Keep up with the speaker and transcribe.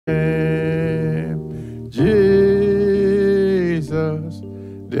Jesus,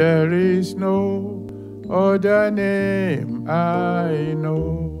 there is no other name I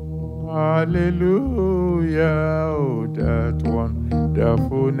know. Hallelujah, oh, that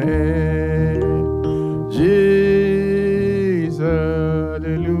wonderful name. Jesus,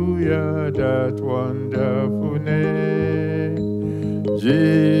 hallelujah, that wonderful name.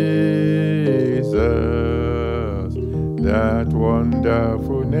 Jesus, that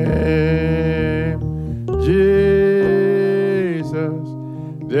wonderful name. Jesus,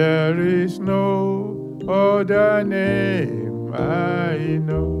 there is no other name I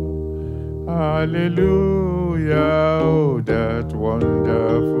know. Hallelujah, oh, that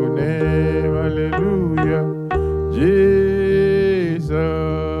wonderful name. Hallelujah. Jesus,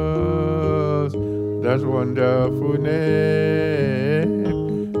 that wonderful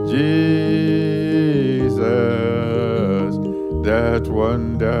name. Jesus, that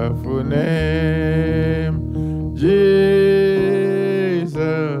wonderful name. Jesus,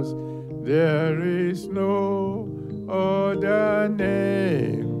 there is no other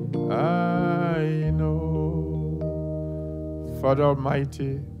name I know. Father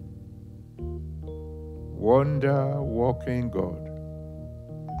Almighty, wonder-working God,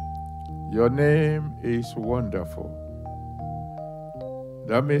 your name is wonderful.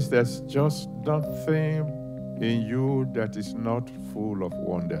 That means there's just nothing in you that is not full of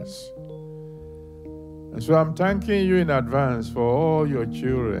wonders. And so I'm thanking you in advance for all your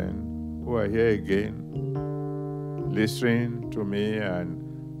children who are here again, listening to me and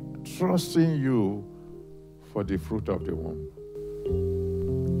trusting you for the fruit of the womb.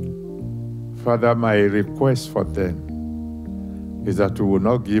 Father, my request for them is that you will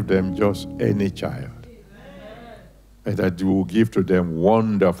not give them just any child, but that you will give to them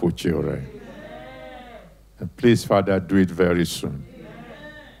wonderful children. And please, Father, do it very soon.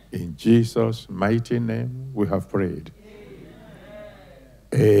 In Jesus' mighty name, we have prayed.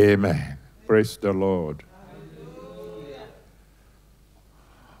 Amen. Praise the Lord.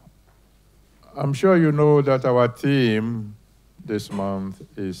 I'm sure you know that our theme this month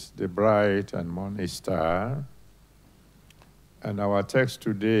is the bright and morning star. And our text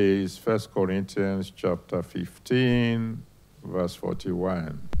today is 1 Corinthians chapter 15, verse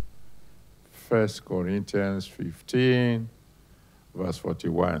 41. 1 Corinthians 15, verse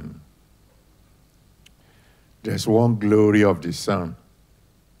 41. There's one glory of the sun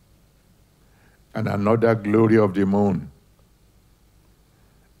and another glory of the moon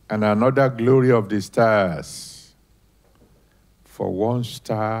and another glory of the stars. For one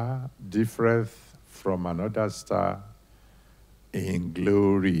star differeth from another star in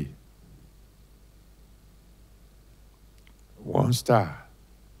glory. One star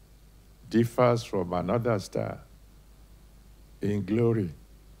differs from another star in glory.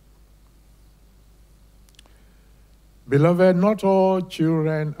 Beloved, not all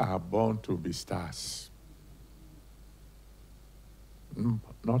children are born to be stars.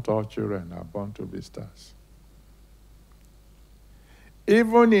 Not all children are born to be stars.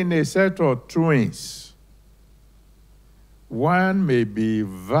 Even in a set of twins, one may be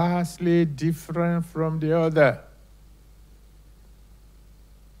vastly different from the other.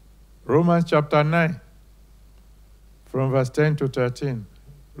 Romans chapter 9, from verse 10 to 13.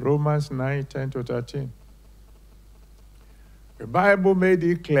 Romans 9, 10 to 13. The Bible made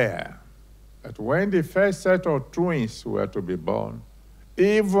it clear that when the first set of twins were to be born,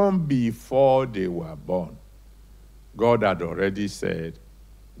 even before they were born, God had already said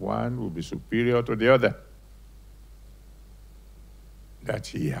one will be superior to the other. That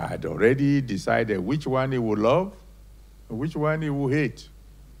he had already decided which one he would love and which one he would hate.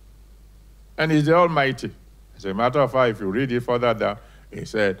 And he's the Almighty. As a matter of fact, if you read it further down, he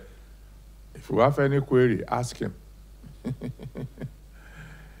said, if you have any query, ask him.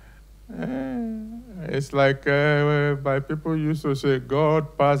 It's like my people used to say,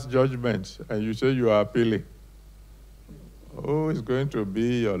 God passed judgment, and you say you are appealing. Who is going to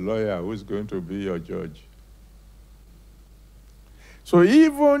be your lawyer? Who is going to be your judge? So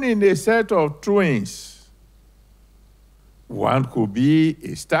even in a set of twins, one could be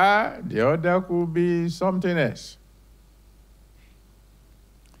a star, the other could be something else.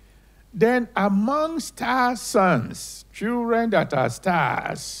 Then among star sons, children that are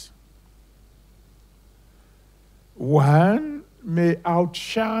stars, one may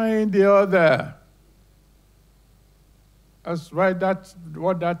outshine the other. That's right, that's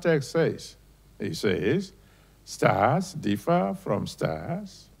what that text says. It says, stars differ from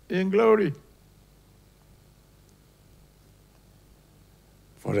stars in glory.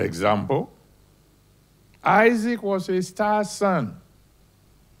 For example, Isaac was a star son.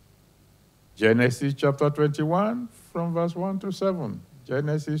 Genesis chapter 21 from verse 1 to 7.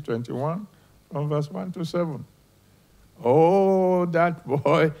 Genesis 21 from verse 1 to 7. Oh, that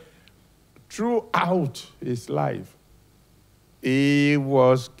boy, throughout his life, he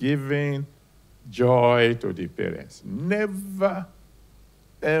was giving joy to the parents. Never,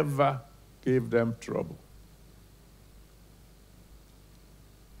 ever gave them trouble.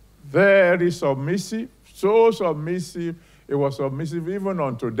 Very submissive, so submissive, he was submissive even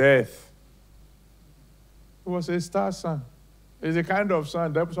unto death. He was a star son. He's the kind of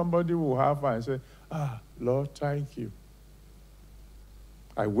son that somebody will have and say, Lord, thank you.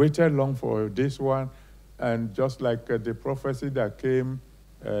 I waited long for this one, and just like the prophecy that came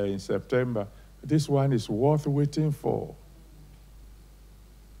in September, this one is worth waiting for.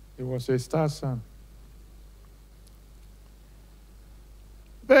 He was a star son.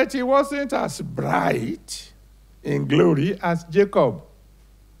 But he wasn't as bright in glory as Jacob.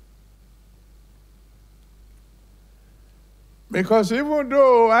 Because even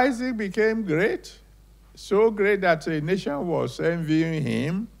though Isaac became great, so great that a nation was envying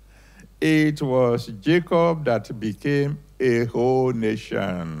him, it was Jacob that became a whole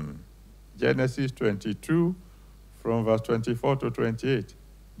nation. Genesis 22 from verse 24 to 28.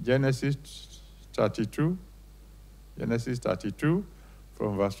 Genesis 32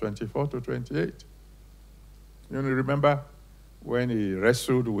 from verse 24 to 28. You remember when he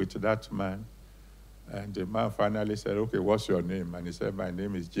wrestled with that man, and the man finally said, okay, what's your name? And he said, my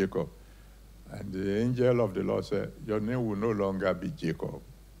name is Jacob. And the angel of the Lord said, your name will no longer be Jacob.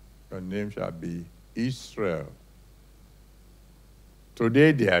 Your name shall be Israel.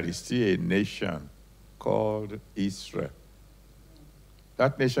 Today there is still a nation called Israel.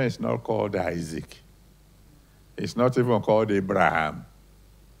 That nation is not called Isaac. It's not even called Abraham.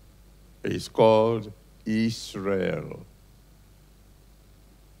 It's called Israel.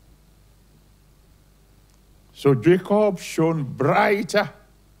 So Jacob shone brighter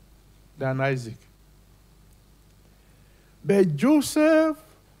than Isaac. But Joseph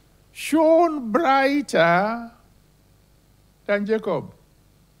shone brighter than Jacob.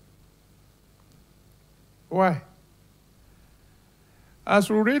 Why? As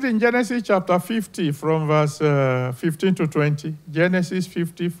we read in Genesis chapter 50 from verse 15 to 20, Genesis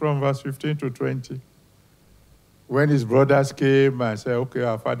 50 from verse 15 to 20, when his brothers came and said, okay,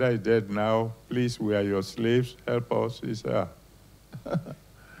 our father is dead now, please, we are your slaves, help us. He said,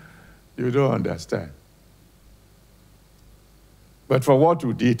 you don't understand. But for what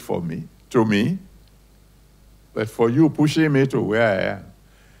you did for me, to me, but for you pushing me to where I am,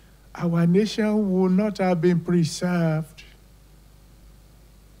 our nation would not have been preserved.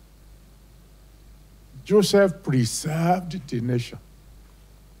 Joseph preserved the nation.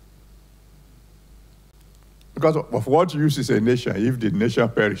 Because of what use is a nation if the nation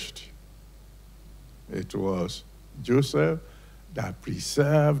perished? It was Joseph that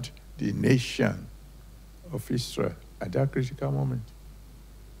preserved the nation of Israel at that critical moment.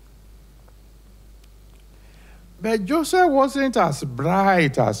 But Joseph wasn't as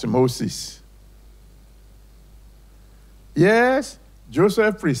bright as Moses. Yes,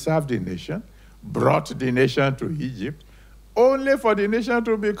 Joseph preserved the nation, brought the nation to Egypt, only for the nation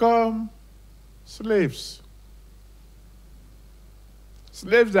to become slaves.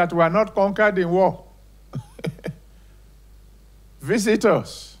 Slaves that were not conquered in war.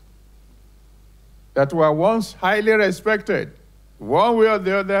 Visitors that were once highly respected. One way or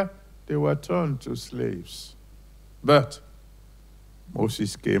the other, they were turned to slaves. But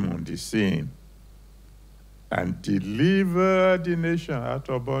Moses came on the scene and delivered the nation out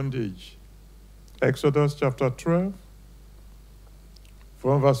of bondage. Exodus chapter 12,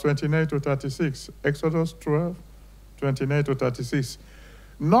 from verse 29 to 36. Exodus 12, 29 to 36.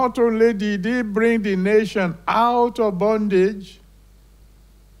 Not only did he bring the nation out of bondage,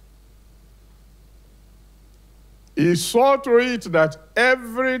 he saw to it that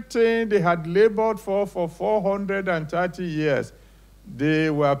everything they had labored for 430 years, they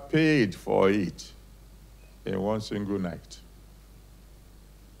were paid for it in one single night.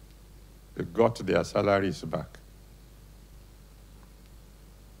 They got their salaries back.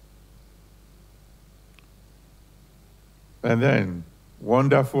 And then,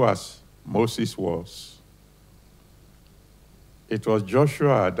 wonderful as Moses was, it was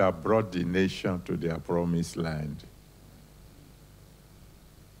Joshua that brought the nation to their promised land.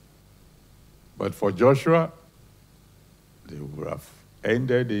 But for Joshua, they would have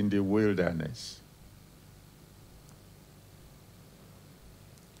ended in the wilderness.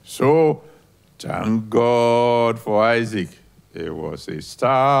 So, thank God for Isaac. He was a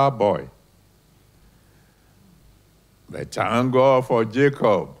star boy. But thank God for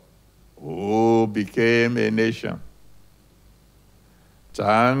Jacob, who became a nation.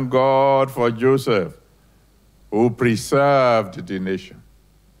 Thank God for Joseph, who preserved the nation.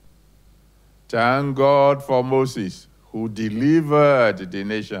 Thank God for Moses, who delivered the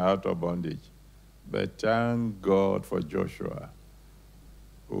nation out of bondage. But thank God for Joshua,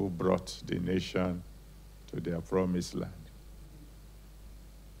 who brought the nation to their promised land.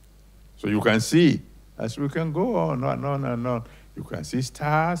 So you can see, as we can go on and on and on, you can see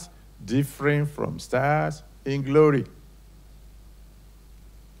stars differing from stars in glory.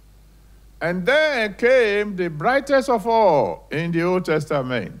 And then came the brightest of all in the Old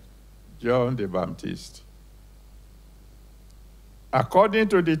Testament, John the Baptist. According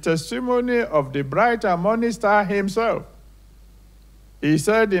to the testimony of the bright and morning star himself, he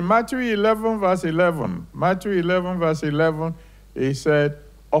said in Matthew 11, verse 11, Matthew 11, verse 11, he said,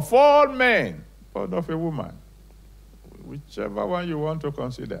 of all men, born of a woman, whichever one you want to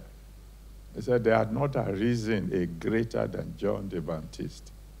consider, he said, there had not arisen a greater than John the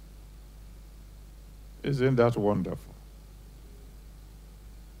Baptist. Isn't that wonderful?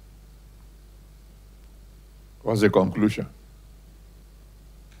 What's the conclusion?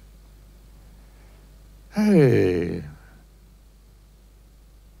 Hey,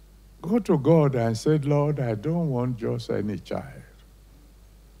 go to God and say, Lord, I don't want just any child.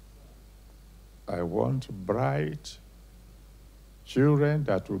 I want bright children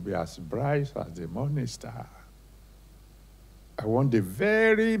that will be as bright as the morning star. I want the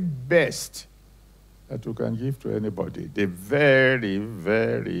very best that you can give to anybody. The very,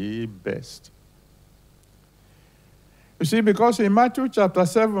 very best. You see, because in Matthew chapter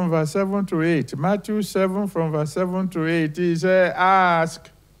 7, verse 7 to 8, Matthew 7 from verse 7 to 8, he said, ask.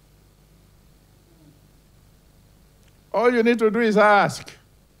 All you need to do is ask.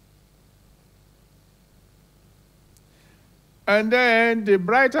 And then the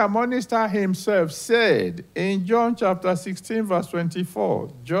bright and morning star himself said in John chapter 16, verse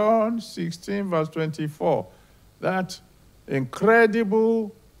 24, John 16, verse 24, that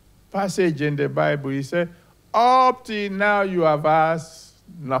incredible passage in the Bible, he said, up till now you have asked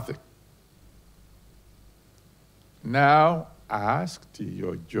nothing. Now ask till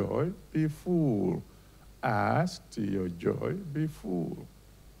your joy be full. Ask till your joy be full.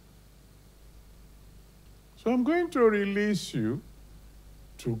 So I'm going to release you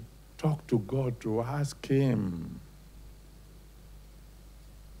to talk to God, to ask him.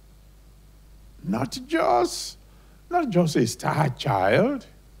 Not just a star child,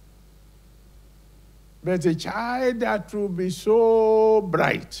 but a child that will be so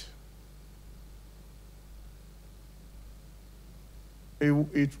bright.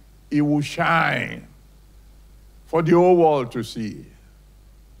 It will shine for the whole world to see.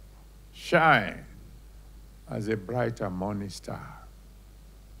 Shine as a bright and morning star.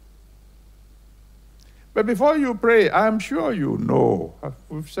 But before you pray, I'm sure you know,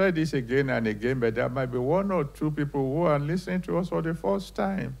 we've said this again and again, but there might be one or two people who are listening to us for the first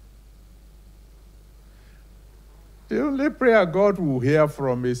time. The only prayer God will hear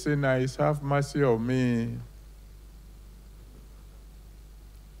from a sinner is, have mercy on me.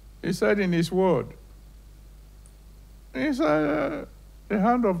 He said in his word, he said, the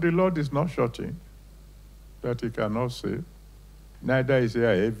hand of the Lord is not shortened, that he cannot save, neither is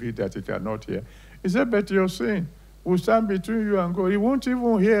there heavy that he cannot hear. He said, but your sin will stand between you and God. He won't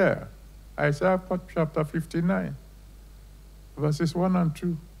even hear. Isaiah chapter 59, verses 1 and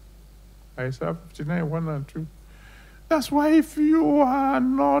 2. Isaiah 59, 1 and 2. That's why if you are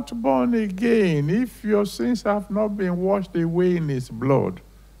not born again, if your sins have not been washed away in his blood,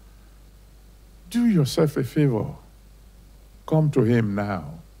 do yourself a favor. Come to him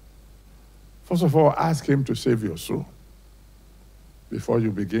now. First of all, ask him to save your soul before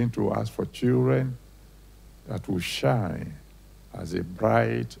you begin to ask for children that will shine as a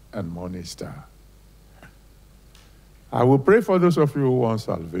bright and morning star. I will pray for those of you who want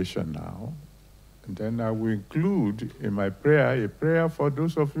salvation now. And then I will include in my prayer a prayer for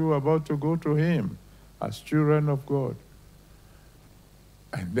those of you about to go to him as children of God.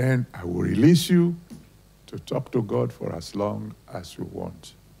 And then I will release you to talk to God for as long as you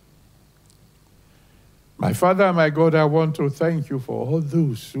want. My Father, my God, I want to thank you for all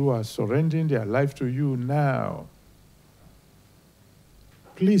those who are surrendering their life to you now.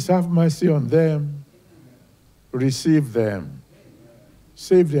 Please have mercy on them. Receive them.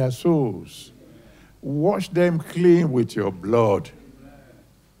 Save their souls. Wash them clean with your blood.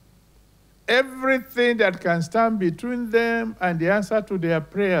 Everything that can stand between them and the answer to their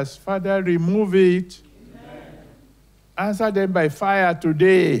prayers, Father, remove it. Amen. Answer them by fire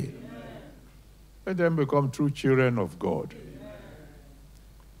today. Amen. Let them become true children of God. Amen.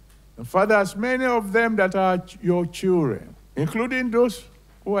 And Father, as many of them that are your children, including those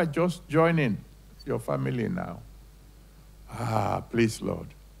who are just joining your family now, please, Lord,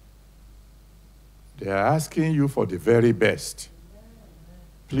 they are asking you for the very best.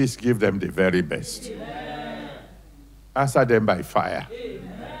 Please give them the very best. Amen. Answer them by fire.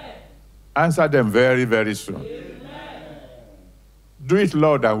 Amen. Answer them very, very soon. Amen. Do it,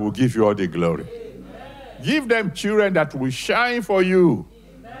 Lord, and we'll give you all the glory. Amen. Give them children that will shine for you.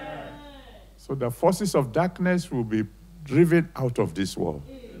 Amen. So the forces of darkness will be driven out of this world.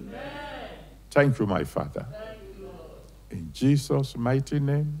 Amen. Thank you, my Father. Thank you, Lord. In Jesus' mighty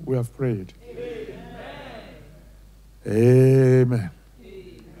name, we have prayed. Amen. Amen.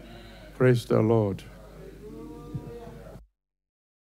 Praise the Lord.